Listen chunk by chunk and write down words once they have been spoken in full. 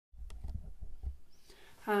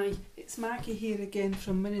Hi, it's Maggie here again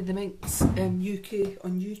from Minnie the Minx UK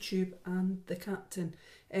on YouTube and the Captain.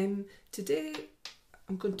 Today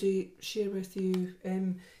I'm going to share with you,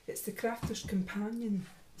 it's the Crafter's Companion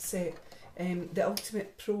set, the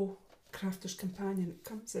Ultimate Pro Crafter's Companion. It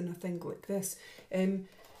comes in a thing like this.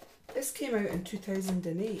 This came out in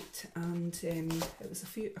 2008 and it was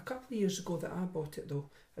a couple of years ago that I bought it though.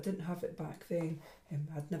 I didn't have it back then.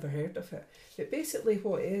 I'd never heard of it. But basically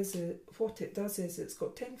what it does is it's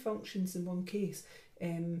got 10 functions in one case.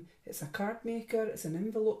 It's a card maker, it's an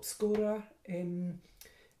envelope scorer,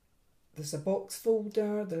 there's a box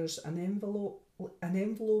folder, there's an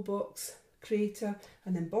envelobox creator,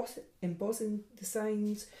 an embossing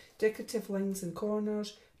designs, decorative lines and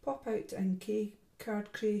corners, pop out and key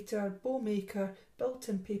card creator, bow maker,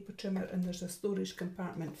 built-in paper trimmer, and there's a storage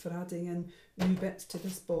compartment for adding in new bits to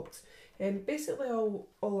this box. Basically all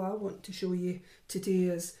I want to show you today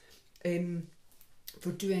is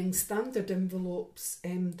for doing standard envelopes,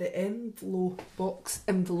 the envelobox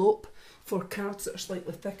envelope for cards that are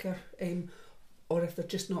slightly thicker, or if they're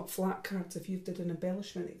just not flat cards, if you've did an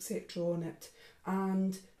embellishment etc on it,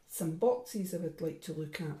 and some boxes I would like to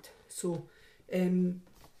look at. So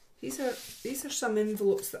these are some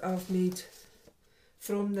envelopes that I've made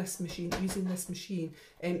from this machine, using this machine.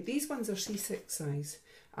 These ones are C6 size,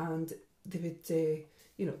 and they would,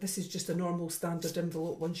 this is just a normal standard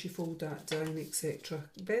envelope once you fold that down, etc.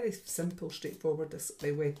 Very simple, straightforward, this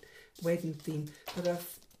wedding theme. But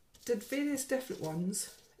I've did various different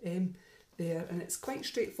ones there, and it's quite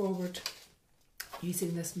straightforward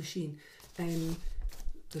using this machine.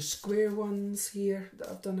 There's square ones here that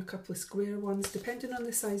I've done, a couple of square ones depending on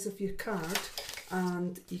the size of your card,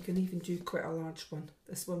 and you can even do quite a large one.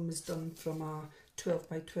 This one was done from a 12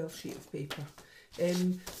 by 12 sheet of paper.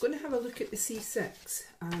 I'm going to have a look at the C6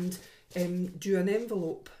 and do an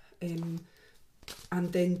envelope and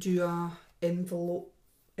then do a envelobox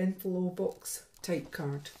type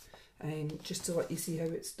card, just to let you see how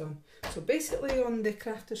it's done. So basically on the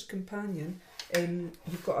Crafter's Companion,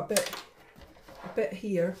 you've got a bit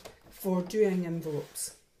here for doing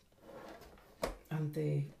envelopes and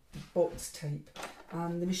the box type,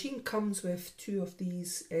 and the machine comes with two of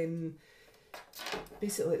these.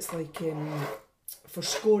 Basically it's like for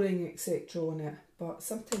scoring etc on it, but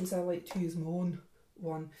sometimes I like to use my own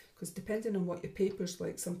one because depending on what your paper's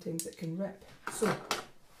like, sometimes it can rip. So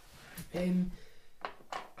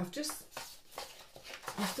I've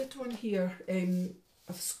did one here.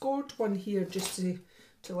 I've scored one here just to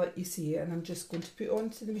let you see it, and I'm just going to put it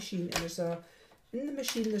onto the machine. And in the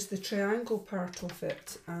machine there's the triangle part of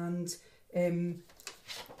it, and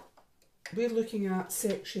we're looking at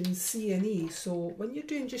sections C and E. So when you're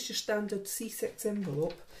doing just your standard C6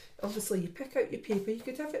 envelope, obviously you pick out your paper. You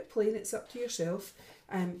could have it plain, it's up to yourself.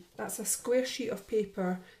 That's a square sheet of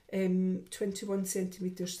paper, 21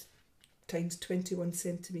 centimetres times 21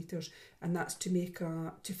 centimetres, and that's to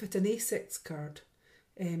fit an A6 card.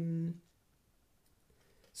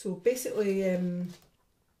 So basically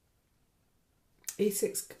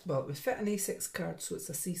A6, well, it would fit an A6 card, so it's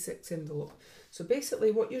a C6 envelope. So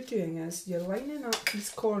basically what you're doing is you're lining up these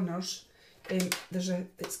corners.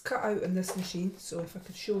 It's cut out in this machine, so if I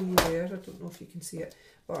could show you there, I don't know if you can see it,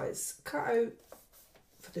 but it's cut out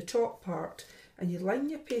for the top part, and you line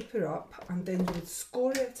your paper up, and then you would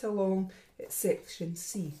score it along at section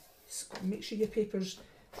C. So make sure your paper's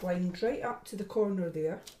lined right up to the corner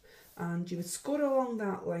there, and you would score along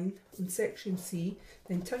that line in section C,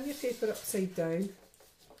 then turn your paper upside down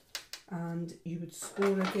and you would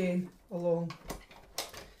score again along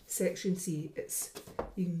section C.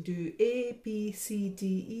 You can do A, B, C,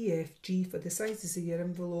 D, E, F, G for the sizes of your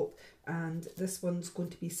envelope, and this one's going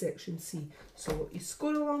to be section C. So you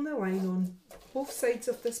score along the line on both sides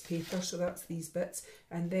of this paper, so that's these bits,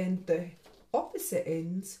 and then the opposite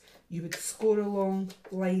ends you would score along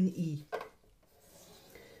line E.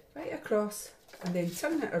 Right across, and then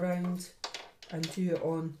turn it around and do it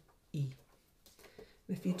on E.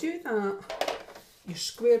 And if you do that, your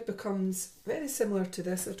square becomes very similar to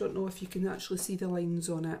this. I don't know if you can actually see the lines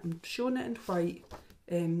on it. I'm showing it in white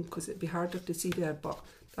because it'd be harder to see there, but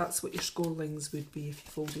that's what your score lines would be if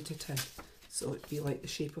you folded it in. So it'd be like the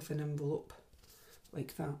shape of an envelope,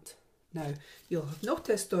 like that. Now, you'll have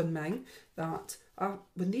noticed on mine that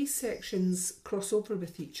when these sections cross over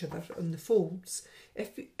with each other on the folds,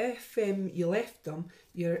 if you left them,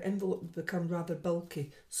 your envelope would become rather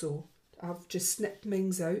bulky. So I've just snipped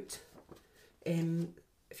mine out.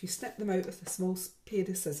 If you snip them out with a small pair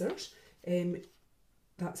of scissors,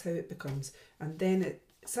 that's how it becomes. And then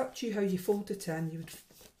it's up to you how you fold it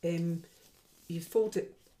in. You fold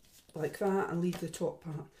it like that and leave the top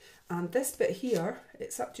part. And this bit here,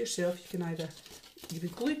 it's up to yourself. You can either, you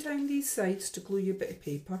would glue down these sides to glue your bit of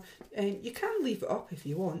paper, and you can leave it up if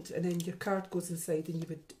you want, and then your card goes inside and you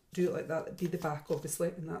would do it like that. That'd be the back obviously,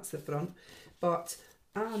 and that's the front. But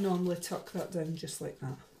I normally tuck that down just like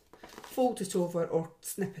that. Fold it over or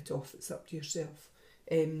snip it off, it's up to yourself.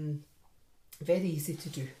 Very easy to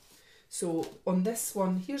do. So on this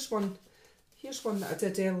one, here's one that I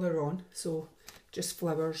did earlier on, so just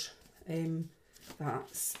flowers.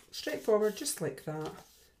 That's straightforward, just like that.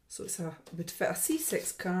 So it would fit a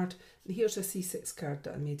C6 card, and here's a C6 card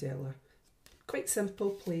that I made earlier. Quite simple,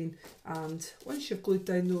 plain, and once you've glued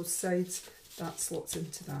down those sides, that slots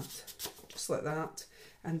into that, just like that.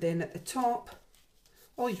 And then at the top,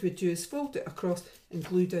 all you would do is fold it across and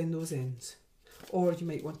glue down those ends. Or you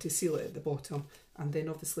might want to seal it at the bottom, and then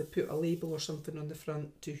obviously put a label or something on the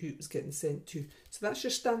front to who it was getting sent to. So that's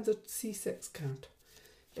your standard C6 card.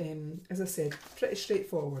 As I said, pretty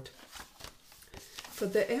straightforward. For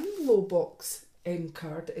the envelobox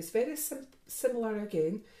card, it's very similar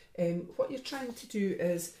again. What you're trying to do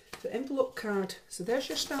is the envelope card, so there's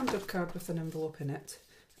your standard card with an envelope in it,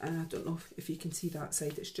 and I don't know if you can see that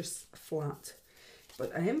side, it's just flat.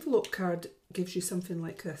 But an envelope card gives you something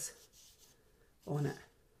like this on it.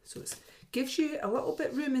 So it gives you a little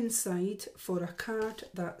bit room inside for a card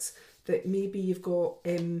that maybe you've got,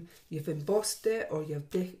 you've embossed it, or you've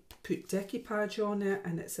put decoupage on it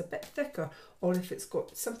and it's a bit thicker, or if it's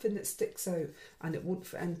got something that sticks out and it won't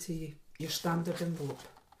fit into your standard envelope.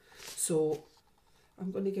 So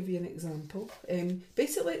I'm going to give you an example.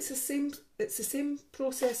 Basically it's the same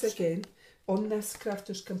process again on this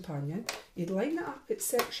Crafter's Companion. You'd line it up at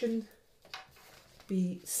section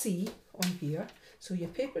C on here, so your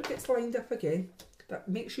paper gets lined up again.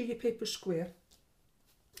 Make sure your paper's square.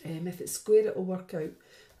 If it's square, it'll work out.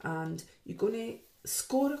 And you're going to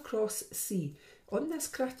score across C. On this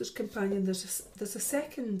Crafter's Companion, there's a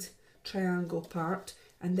second triangle part,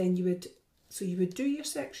 and then you would do your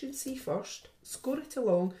section C first, score it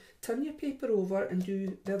along, turn your paper over and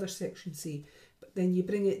do the other section C. But then you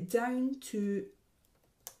bring it down to,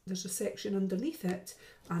 there's a section underneath it,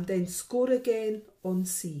 and then score again on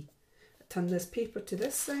C. Turn this paper to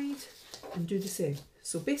this side and do the same.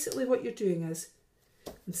 So basically what you're doing is,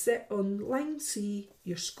 set on line C,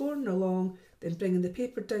 you're scoring along, then bringing the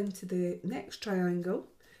paper down to the next triangle,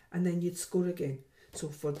 and then you'd score again. So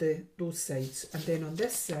for those sides, and then on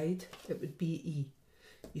this side it would be E.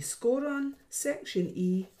 You score on section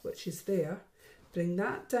E, which is there, bring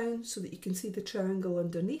that down so that you can see the triangle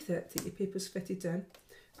underneath it that your paper's fitted in,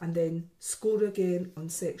 and then score again on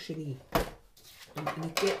section E. And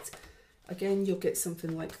you get, again, you'll get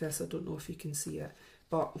something like this. I don't know if you can see it,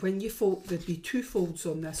 but when you fold, there'd be two folds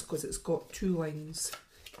on this because it's got two lines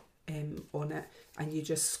on it, and you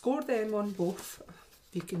just score them on both.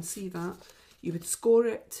 You can see that. You would score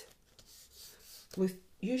it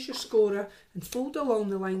use your scorer and fold along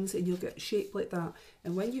the lines, and you'll get a shape like that.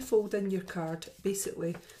 And when you fold in your card,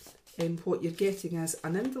 basically what you're getting is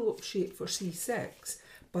an envelope shape for C6,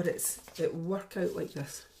 but it will work out like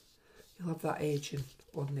this. You'll have that edging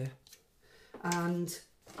on there. And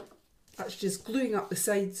that's just gluing up the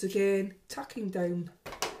sides again, tucking down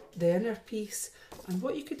the inner piece. And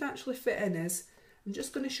what you could actually fit in is, I'm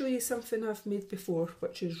just going to show you something I've made before,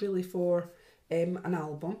 which is really for an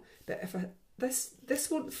album. But if this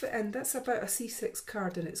won't fit in, that's about a C6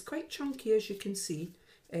 card, and it's quite chunky, as you can see.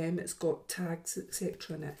 It's got tags,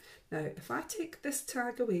 etc. in it. Now, if I take this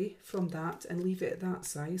tag away from that and leave it at that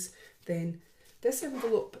size, then this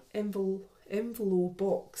envelope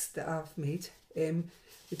box that I've made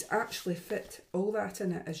would actually fit all that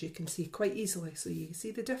in it, as you can see, quite easily. So you can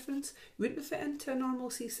see the difference. It wouldn't fit into a normal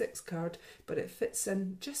C6 card, but it fits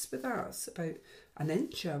in just with that. It's about an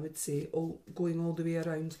inch, I would say, going all the way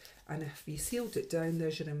around. And if you sealed it down,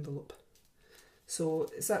 there's your envelope. So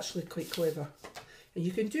it's actually quite clever. And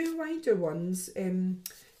you can do wider ones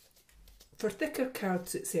for thicker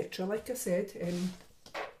cards, etc. Like I said,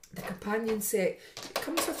 the companion set, it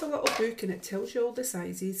comes with a little book and it tells you all the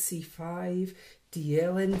sizes, C5,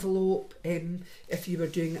 DL envelope, if you were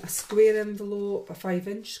doing a square envelope, a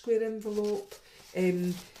 5-inch square envelope,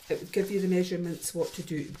 it would give you the measurements, what to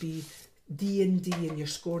do. It would be D and D, and you're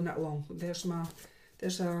scoring it along. There's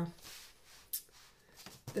a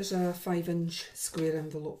 5-inch square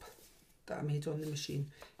envelope that I made on the machine.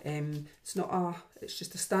 It's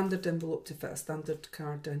just a standard envelope to fit a standard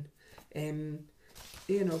card in.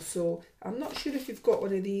 You know, so I'm not sure if you've got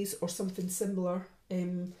one of these or something similar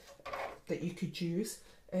that you could use.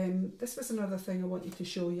 This was another thing I wanted to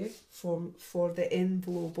show you for the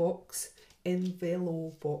envelobox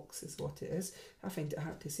envelobox is what it is. I find it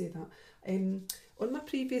hard to say that. On my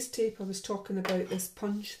previous tape I was talking about this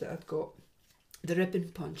punch that I'd got, the ribbon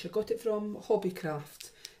punch. I got it from Hobbycraft,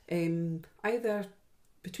 either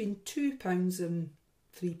between £2 and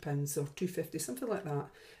 £3 or £2.50, something like that.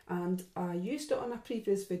 And I used it on a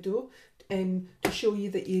previous video to show you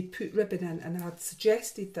that you'd put ribbon in, and I had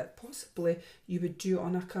suggested that possibly you would do it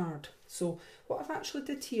on a card. So what I've actually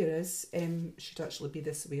did here is, should actually be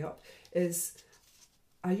this way up, is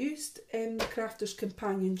I used the Crafter's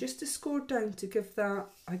Companion just to score down to give that,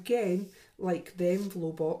 again, like the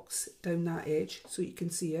envelobox down that edge so you can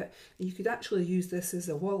see it. And you could actually use this as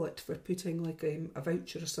a wallet for putting like a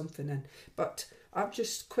voucher or something in. But I've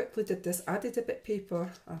just quickly did this, added a bit of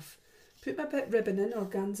paper, I've put my bit ribbon in,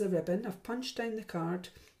 organza ribbon, I've punched down the card,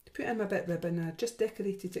 put in my bit ribbon, and I just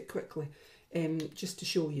decorated it quickly just to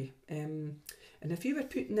show you. And if you were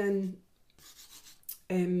putting in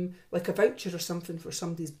like a voucher or something for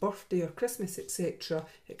somebody's birthday or Christmas, etc.,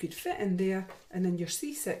 it could fit in there, and then your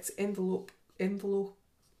C6 envelope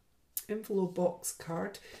box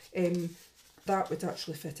card, that would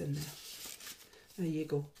actually fit in there. There you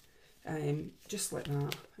go. Just like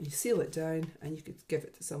that, and you seal it down, and you could give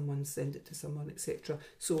it to someone, send it to someone, etc.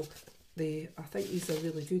 So I think these are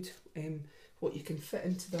really good, what you can fit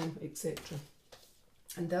into them, etc.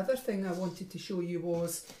 And the other thing I wanted to show you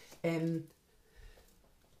was,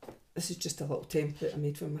 this is just a little template I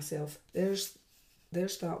made for myself. There's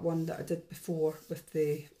that one that I did before with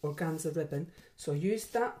the organza ribbon. So I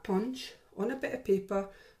used that punch on a bit of paper,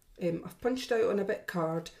 I've punched out on a bit of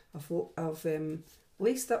card, I've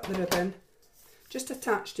laced up the ribbon, just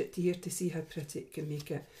attached it to here to see how pretty it can make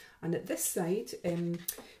it. And at this side,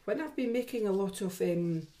 when I've been making a lot of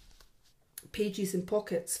pages and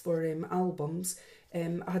pockets for albums,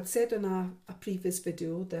 I had said in a previous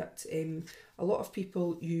video that a lot of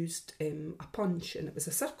people used a punch, and it was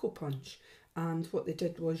a circle punch, and what they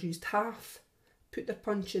did was used half, put their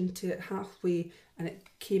punch into it halfway, and it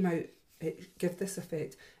came out, it gave this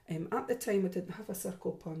effect. At the time I didn't have a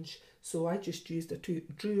circle punch, so I just used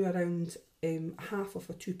drew around half of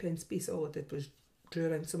a 2p piece. All I did was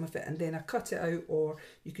drew around some of it, and then I cut it out, or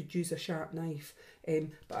you could use a sharp knife.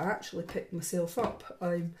 But I actually picked myself up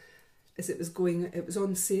as it was going. It was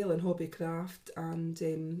on sale in Hobbycraft,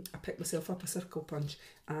 and I picked myself up a circle punch,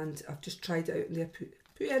 and I've just tried it out in there, put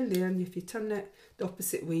it in there, and if you turn it the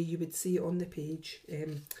opposite way you would see it on the page.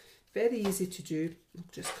 Very easy to do. I'll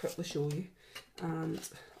just quickly show you, and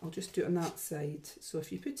I'll just do it on that side. So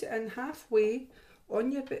if you put it in halfway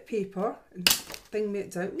on your bit of paper and thing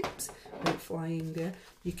it out, oops, went flying there,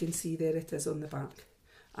 you can see there it is on the back.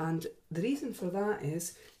 And the reason for that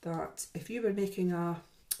is that if you were making a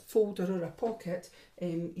folder or a pocket,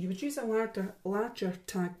 you would use a larger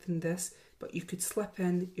tag than this, but you could slip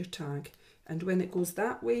in your tag, and when it goes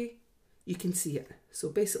that way you can see it. So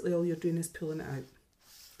basically all you're doing is pulling it out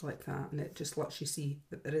like that, and it just lets you see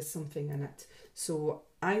that there is something in it. So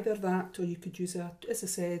either that, or you could use as I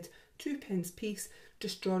said, 2p piece,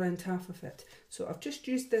 just draw around half of it. So I've just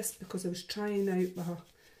used this because I was trying out my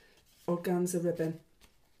organza ribbon,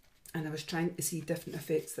 and I was trying to see different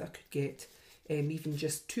effects that I could get. Even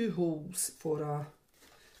just 2 holes for a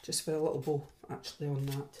little bow actually on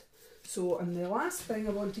that. So, and the last thing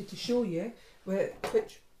I wanted to show you,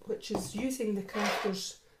 which is using the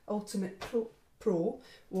Crafter's Ultimate Pro,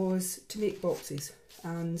 was to make boxes,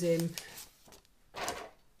 and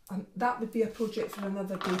that would be a project for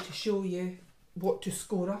another day to show you what to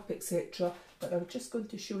score up, etc. But I'm just going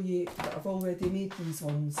to show you that I've already made these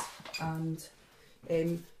ones, and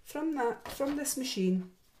from this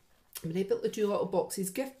machine I'm able to do little boxes,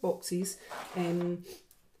 gift boxes.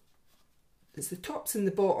 It's the tops and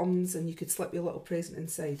the bottoms, and you could slip your little present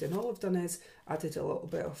inside. And all I've done is added a little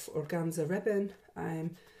bit of organza ribbon, a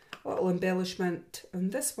little embellishment,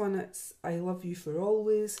 and this one, it's I love you for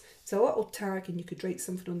always. It's a little tag, and you could write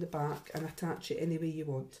something on the back and attach it any way you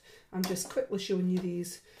want. I'm just quickly showing you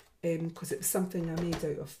these because it was something I made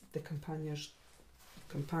out of the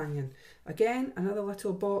Companion. Again, another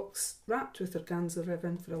little box wrapped with organza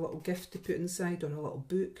ribbon for a little gift to put inside, or a little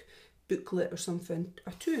booklet or something,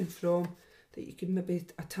 a to and from that you can maybe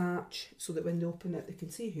attach so that when they open it they can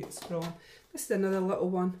see who it's from. This is another little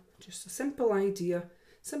one, just a simple idea,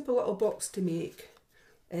 simple little box to make,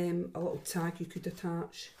 a little tag you could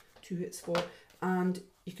attach to who it's for, and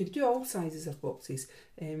you could do all sizes of boxes.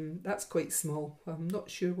 That's quite small. I'm not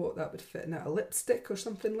sure what that would fit in it, a lipstick or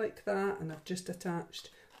something like that, and I've just attached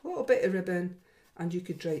a little bit of ribbon, and you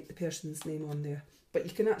could write the person's name on there. But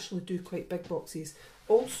you can actually do quite big boxes.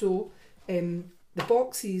 Also, the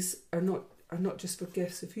boxes are not just for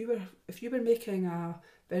gifts. If you were making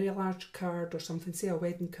very large card or something, say a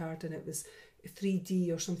wedding card, and it was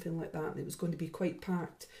 3D or something like that, and it was going to be quite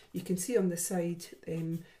packed, you can see on the side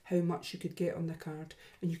how much you could get on the card,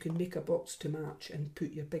 and you can make a box to match and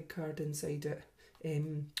put your big card inside it,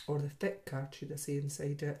 or the thick card should I say,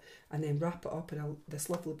 inside it, and then wrap it up in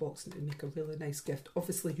this lovely box and it would make a really nice gift.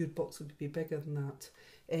 Obviously your box would be bigger than that,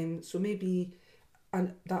 so maybe,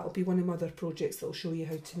 and that'll be one of my other projects that'll show you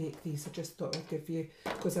how to make these. I just thought I'd give you,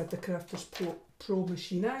 because I had the Crafters Pro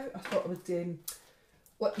machine out, I thought I would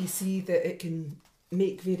let you see that it can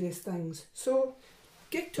make various things. So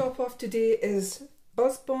gig top off today is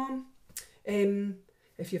Buzzbomb.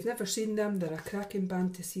 If you've never seen them, they're a cracking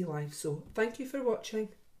band to see live. So thank you for watching.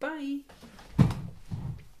 Bye.